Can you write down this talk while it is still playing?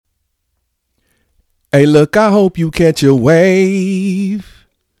Hey, look, I hope you catch a wave.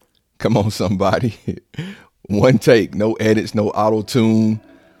 Come on, somebody. One take, no edits, no auto tune,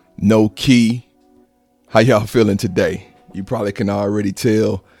 no key. How y'all feeling today? You probably can already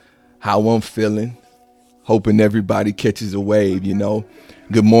tell how I'm feeling. Hoping everybody catches a wave.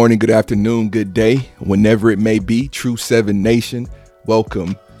 Good morning, good afternoon, good day, whenever it may be. True 7 Nation,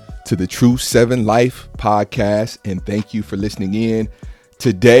 welcome to the True 7 Life podcast, and thank you for listening in.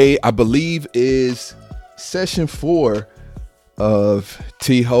 Today, I believe, is session 4 of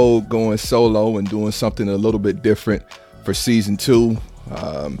T-Ho going solo and doing something a little bit different for season 2.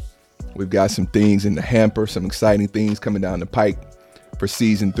 We've got some things in the hamper, some exciting things coming down the pike for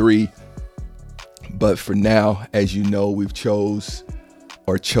season 3. But for now, as you know, we've chosen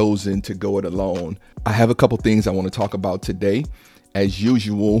to go it alone. I have a couple things I want to talk about today, as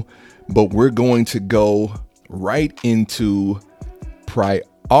usual, but we're going to go right into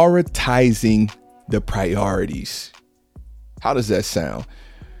prioritizing the priorities. How does that sound?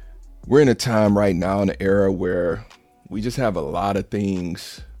 We're in a time right now, in an era where we just have a lot of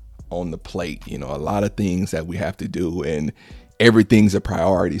things on the plate, a lot of things that we have to do, and everything's a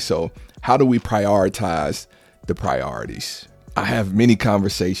priority. So how do we prioritize the priorities? I have many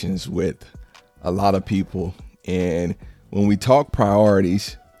conversations with a lot of people, and when we talk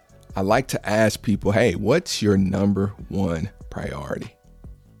priorities, I like to ask people, hey, what's your number one priority?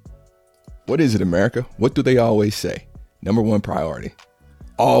 What is it, America? What do they always say? Number one priority.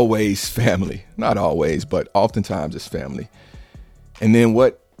 Always family. Not always, but oftentimes it's family. And then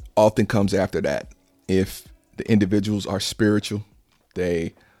what often comes after that? If the individuals are spiritual,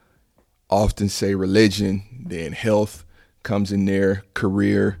 they often say religion, then health comes in there,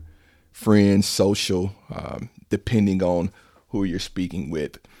 career, friends, social, depending on who you're speaking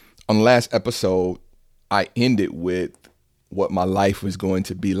with. On the last episode, I ended with what my life was going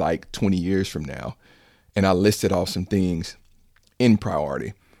to be like 20 years from now. And I listed off some things in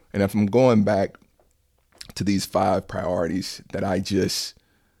priority. And if I'm going back to these 5 priorities that I just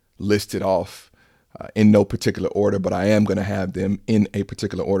listed off in no particular order, but I am going to have them in a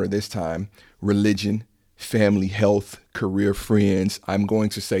particular order this time: religion, family, health, career, friends. I'm going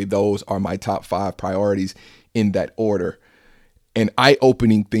to say those are my top 5 priorities in that order. An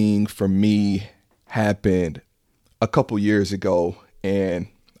eye-opening thing for me happened a couple years ago, and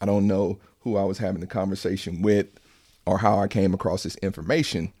I don't know who I was having the conversation with or how I came across this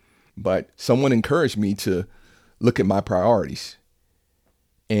information, but someone encouraged me to look at my priorities.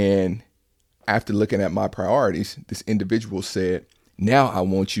 And after looking at my priorities, this individual said, now I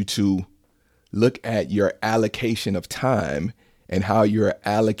want you to look at your allocation of time and how you're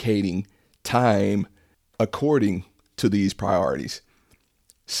allocating time according to these priorities.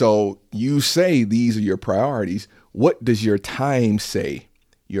 So you say these are your priorities. What does your time say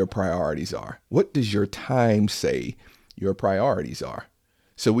your priorities are? What does your time say your priorities are?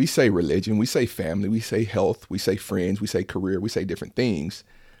 So we say religion, we say family, we say health, we say friends, we say career, we say different things.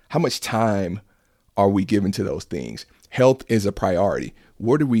 How much time are we giving to those things? Health is a priority.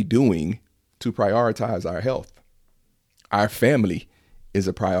 What are we doing to prioritize our health? Our family is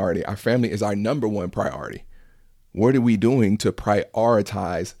a priority. Our family is our number one priority. What are we doing to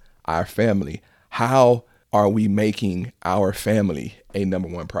prioritize our family? How are we making our family a number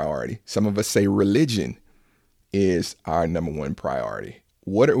one priority? Some of us say religion is our number one priority.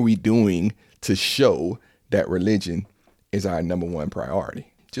 What are we doing to show that religion is our number one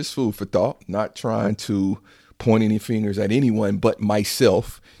priority? Just food for thought, not trying to point any fingers at anyone but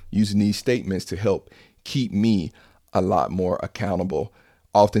myself, using these statements to help keep me a lot more accountable.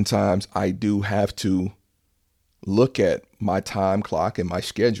 Oftentimes, I do have to look at my time clock and my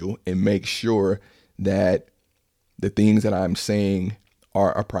schedule and make sure that the things that I'm saying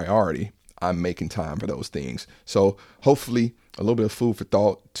are a priority. I'm making time for those things. So hopefully a little bit of food for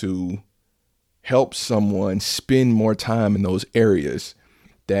thought to help someone spend more time in those areas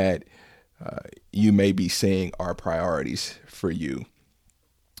that you may be saying are priorities for you.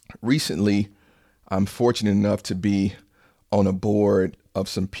 Recently, I'm fortunate enough to be on a board of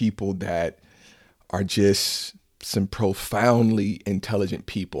some people that are just some profoundly intelligent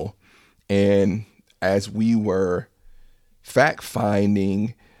people. And as we were fact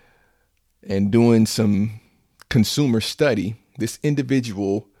finding and doing some consumer study, this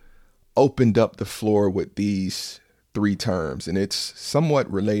individual opened up the floor with these 3 terms, and it's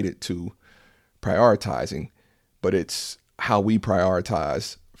somewhat related to prioritizing, but it's how we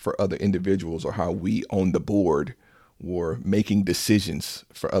prioritize for other individuals, or how we on the board were making decisions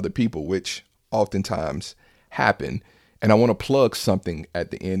for other people, which oftentimes happen. And I want to plug something at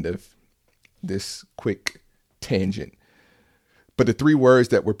the end of this quick tangent. But the 3 words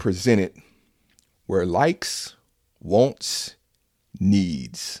that were presented where likes, wants,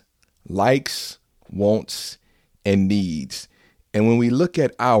 needs. Likes, wants, and needs. And when we look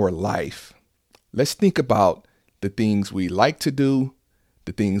at our life, let's think about the things we like to do,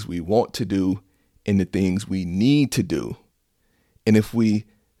 the things we want to do, and the things we need to do. And if we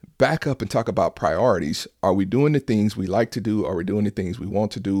back up and talk about priorities, are we doing the things we like to do? Are we doing the things we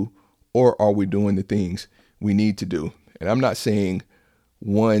want to do? Or are we doing the things we need to do? And I'm not saying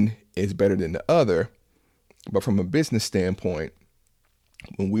one is better than the other, but from a business standpoint,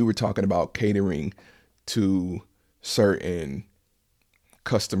 when we were talking about catering to certain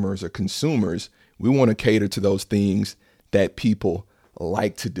customers or consumers, we want to cater to those things that people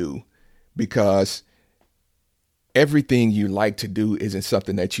like to do, because everything you like to do isn't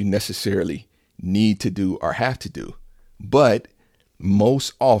something that you necessarily need to do or have to do. But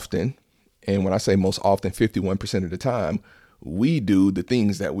most often, and when I say most often, 51% of the time, we do the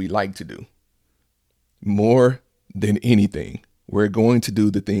things that we like to do. More than anything, we're going to do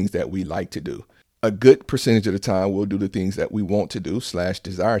the things that we like to do. A good percentage of the time, we'll do the things that we want to do /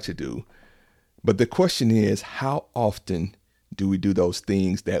 desire to do. But the question is, how often do we do those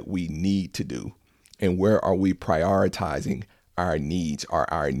things that we need to do? And where are we prioritizing our needs? Are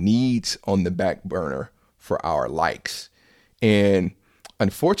our needs on the back burner for our likes? And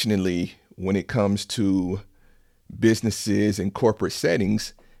unfortunately, when it comes to businesses and corporate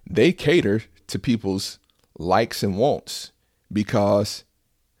settings, they cater to people's likes and wants, because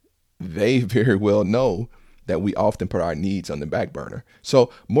they very well know that we often put our needs on the back burner.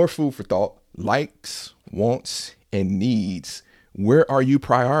 So more food for thought: likes, wants, and needs. Where are you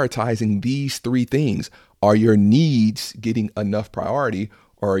prioritizing these three things? Are your needs getting enough priority,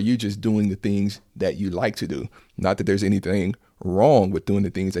 or are you just doing the things that you like to do? Not that there's anything wrong with doing the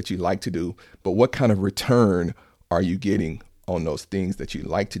things that you like to do, but what kind of return are you getting on those things that you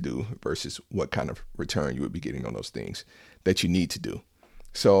like to do versus what kind of return you would be getting on those things that you need to do?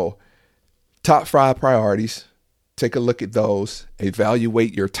 So top 5 priorities, take a look at those,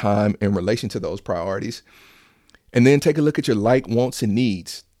 evaluate your time in relation to those priorities, and then take a look at your like, wants, and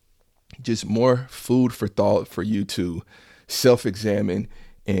needs. Just more food for thought for you to self-examine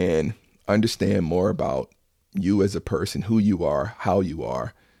and understand more about you as a person, who you are, how you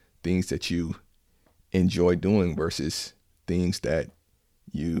are, things that you enjoy doing versus things that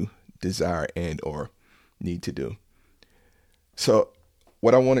you desire and or need to do. So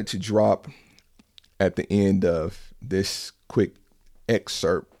what I wanted to drop at the end of this quick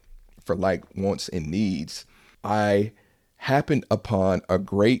excerpt for like, wants, and needs, I happened upon a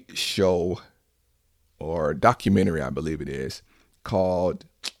great show or documentary, I believe it is, called,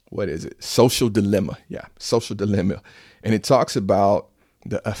 what is it? Social Dilemma. Yeah, Social Dilemma. And it talks about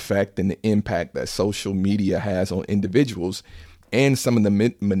the effect and the impact that social media has on individuals, and some of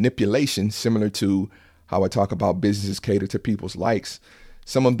the manipulation, similar to how I talk about businesses cater to people's likes,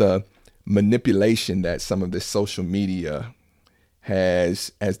 some of the manipulation that some of this social media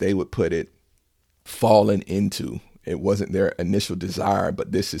has, as they would put it, fallen into. It wasn't their initial desire,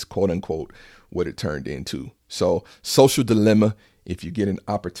 but this is quote unquote what it turned into. So Social Dilemma, if you get an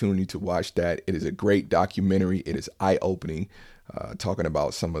opportunity to watch that, it is a great documentary. It is eye-opening, talking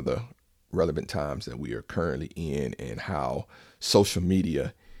about some of the relevant times that we are currently in and how social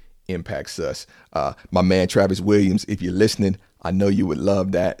media impacts us. My man, Travis Williams, if you're listening, I know you would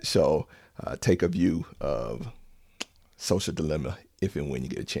love that. So take a view of Social Dilemma if and when you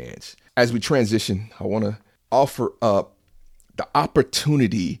get a chance. As we transition, I want to offer up the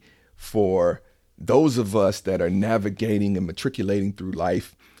opportunity for those of us that are navigating and matriculating through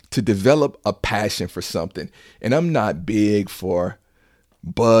life to develop a passion for something. And I'm not big for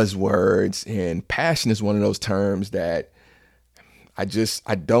buzzwords, and passion is one of those terms that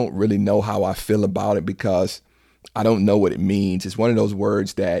I don't really know how I feel about it, because I don't know what it means. It's one of those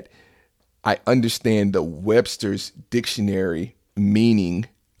words that I understand the Webster's dictionary meaning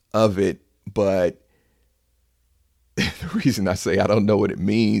of it, but the reason I say I don't know what it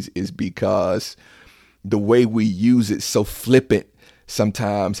means is because the way we use it so flippant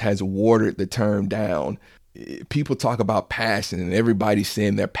sometimes has watered the term down. People talk about passion and everybody's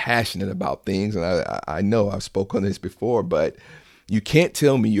saying they're passionate about things. And I know I've spoken on this before, but you can't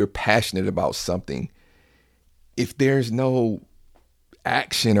tell me you're passionate about something if there's no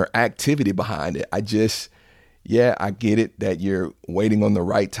action or activity behind it. I get it that you're waiting on the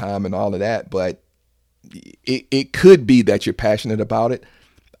right time and all of that, but it could be that you're passionate about it.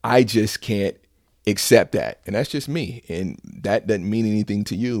 I just can't accept that. And that's just me. And that doesn't mean anything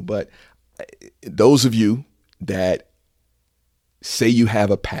to you. But those of you that say you have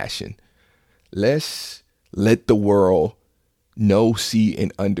a passion, let's let the world know, see,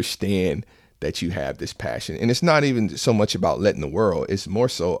 and understand that you have this passion. And it's not even so much about letting the world, it's more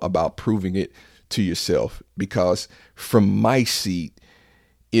so about proving it to yourself. Because from my seat,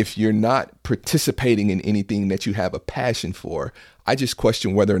 if you're not participating in anything that you have a passion for, I just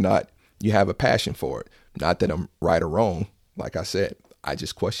question whether or not you have a passion for it. Not that I'm right or wrong. Like I said, I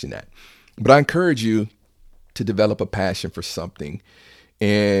just question that. But I encourage you to develop a passion for something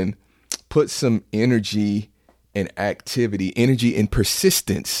and put some energy and activity, energy and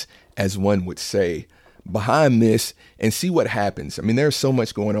persistence, as one would say, behind this and see what happens. I mean, there's so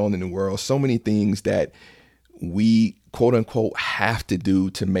much going on in the world, so many things that we quote unquote have to do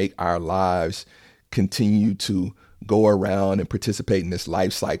to make our lives continue to go around and participate in this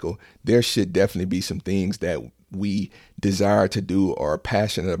life cycle. There should definitely be some things that we desire to do or are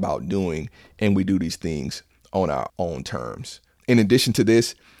passionate about doing, and we do these things on our own terms. In addition to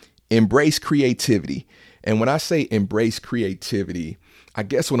this, embrace creativity. And when I say embrace creativity, I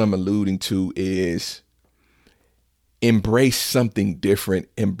guess what I'm alluding to is embrace something different,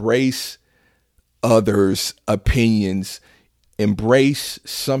 embrace others' opinions, embrace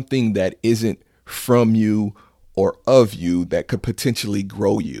something that isn't from you or of you that could potentially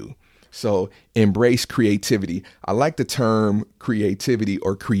grow you. So embrace creativity. I like the term creativity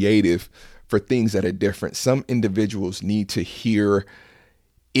or creative for things that are different. Some individuals need to hear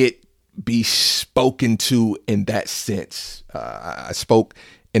it be spoken to in that sense. I spoke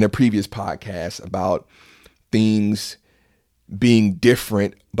in a previous podcast about things being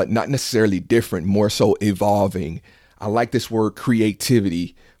different, but not necessarily different, more so evolving. I like this word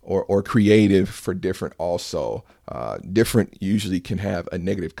creativity or creative for different also. Different usually can have a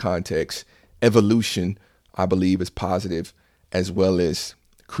negative context. Evolution, I believe, is positive as well as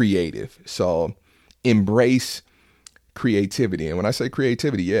creative. So embrace creativity. And when I say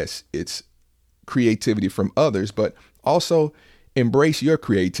creativity, yes, it's creativity from others, but also embrace your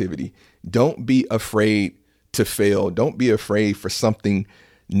creativity. Don't be afraid to fail. Don't be afraid for something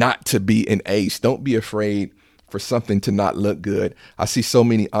not to be an ace. Don't be afraid for something to not look good. I see so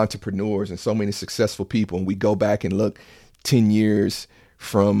many entrepreneurs and so many successful people, and we go back and look 10 years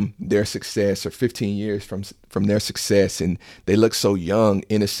from their success or 15 years from their success, and they look so young,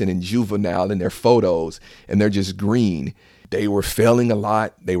 innocent, and juvenile in their photos, and they're just green. They were failing a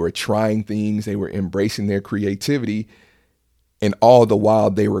lot. They were trying things. They were embracing their creativity, and all the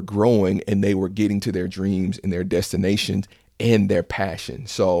while they were growing and they were getting to their dreams and their destinations and their passion.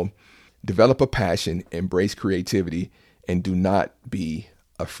 So develop a passion, embrace creativity, and do not be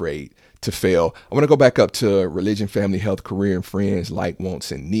afraid to fail. I want to go back up to religion, family, health, career, and friends, like,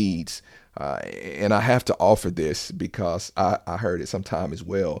 wants, and needs. And I have to offer this because I heard it sometime as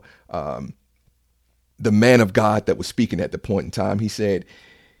well. The man of God that was speaking at the point in time, he said,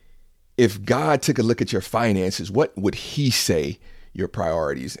 if God took a look at your finances, what would he say your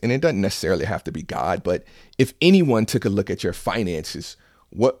priorities? And it doesn't necessarily have to be God, but if anyone took a look at your finances,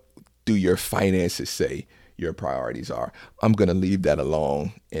 what do your finances say your priorities are? I'm going to leave that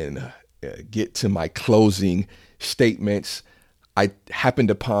alone and get to my closing statements. I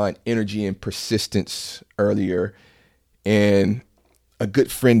happened upon energy and persistence earlier, and a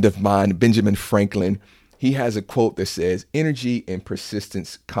good friend of mine, Benjamin Franklin, he has a quote that says, energy and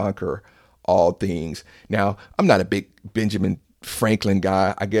persistence conquer all things. Now, I'm not a big Benjamin Franklin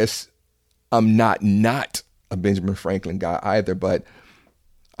guy. I guess I'm not a Benjamin Franklin guy either, but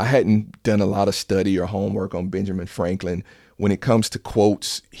I hadn't done a lot of study or homework on Benjamin Franklin. When it comes to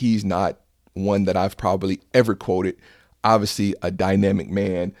quotes, he's not one that I've probably ever quoted. Obviously a dynamic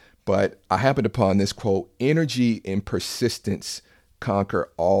man, but I happened upon this quote, energy and persistence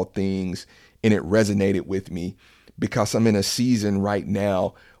conquer all things. And it resonated with me because I'm in a season right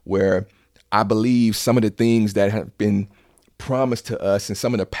now where I believe some of the things that have been promised to us and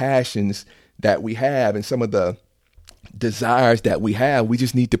some of the passions that we have and some of the desires that we have, we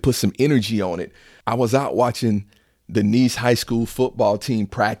just need to put some energy on it. I was out watching the Nice High School football team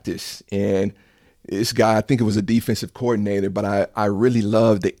practice, and this guy, I think it was a defensive coordinator, but I really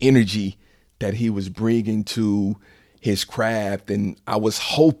loved the energy that he was bringing to his craft, and I was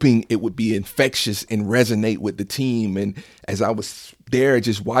hoping it would be infectious and resonate with the team. And as I was there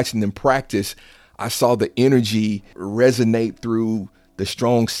just watching them practice, I saw the energy resonate through the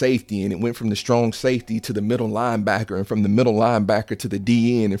strong safety, and it went from the strong safety to the middle linebacker, and from the middle linebacker to the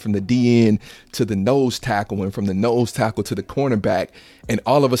DN, and from the DN to the nose tackle, and from the nose tackle to the cornerback. And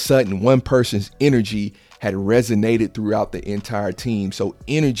all of a sudden, one person's energy had resonated throughout the entire team. So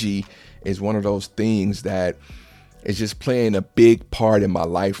energy is one of those things that is just playing a big part in my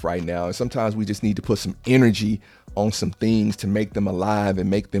life right now. And sometimes we just need to put some energy on some things to make them alive and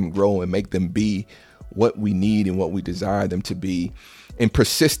make them grow and make them be what we need and what we desire them to be. And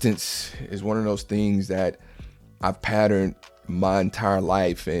persistence is one of those things that I've patterned my entire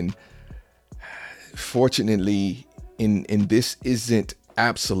life. And fortunately, in this isn't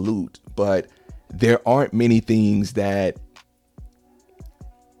absolute, but there aren't many things that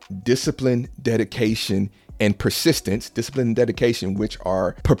discipline, dedication, and persistence, discipline and dedication, which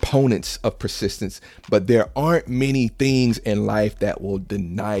are proponents of persistence, but there aren't many things in life that will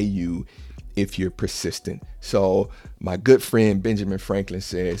deny you if you're persistent. So my good friend Benjamin Franklin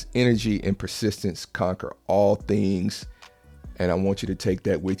says, energy and persistence conquer all things. And I want you to take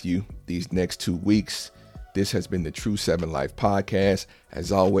that with you these next 2 weeks. This has been the True 7 Life podcast,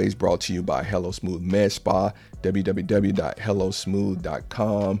 as always brought to you by Hello Smooth Med Spa,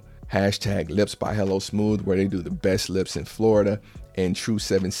 www.hellosmooth.com, #Lips by Hello Smooth, where they do the best lips in Florida, and True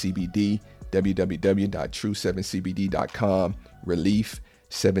 7 CBD, www.true7cbd.com, relief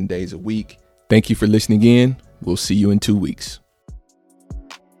 7 days a week. Thank you for listening in. We'll see you in 2 weeks.